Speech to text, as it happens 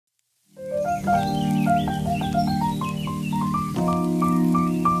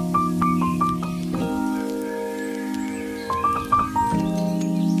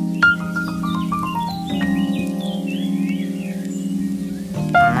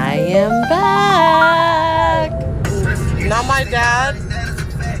am back. Not my dad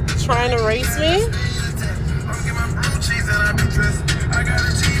trying to race me.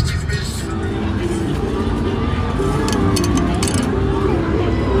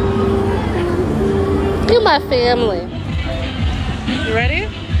 You're my family. You ready?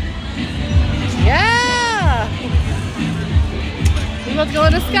 Yeah! We must go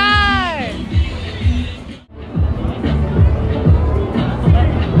in the sky.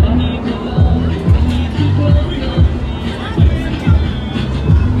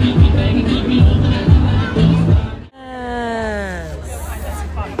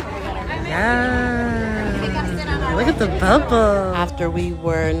 Look at the bubble. After we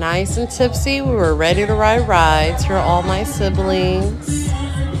were nice and tipsy, we were ready to ride rides. Here are all my siblings.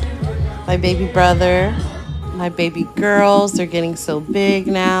 My baby brother, my baby girls. They're getting so big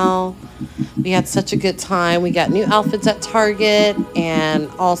now. We had such a good time. We got new outfits at Target, and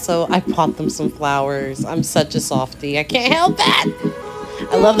also I bought them some flowers. I'm such a softie. I can't help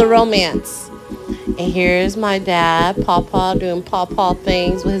it. I love the romance. And here's my dad, Pawpaw, doing Pawpaw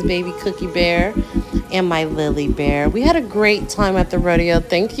things with his baby Cookie Bear and my Lily Bear. We had a great time at the rodeo.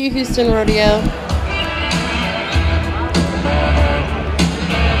 Thank you, Houston Rodeo.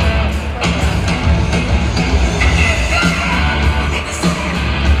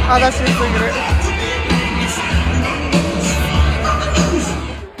 Oh, that's really good.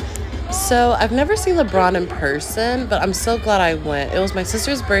 So I've never seen LeBron in person, but I'm so glad I went. It was my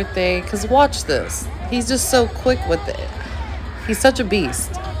sister's birthday, because watch this. He's just so quick with it. He's such a beast.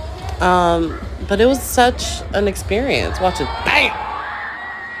 But it was such an experience. Watch it. Bam!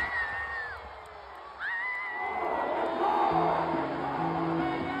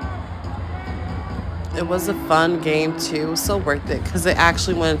 It was a fun game too. It was so worth it because it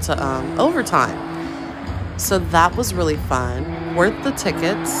actually went to overtime. So that was really fun. Worth the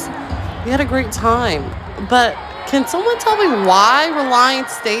tickets. We had a great time. But can someone tell me why Reliant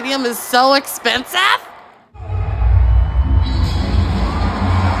Stadium is so expensive?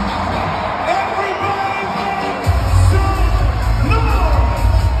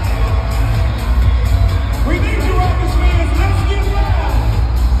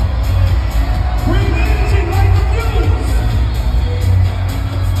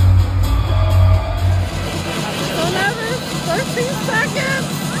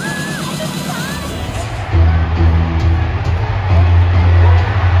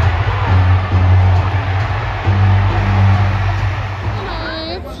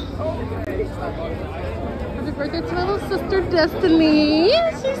 Happy birthday to my little sister Destiny.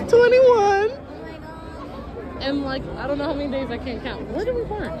 She's 21. And like, I don't know how many days I can't count. When did we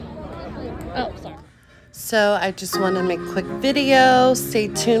born? Oh, sorry. So I just want to make a quick video. Stay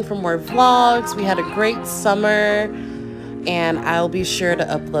tuned for more vlogs. We had a great summer and I'll be sure to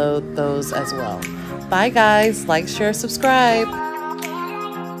upload those as well. Bye guys. Like, share, subscribe.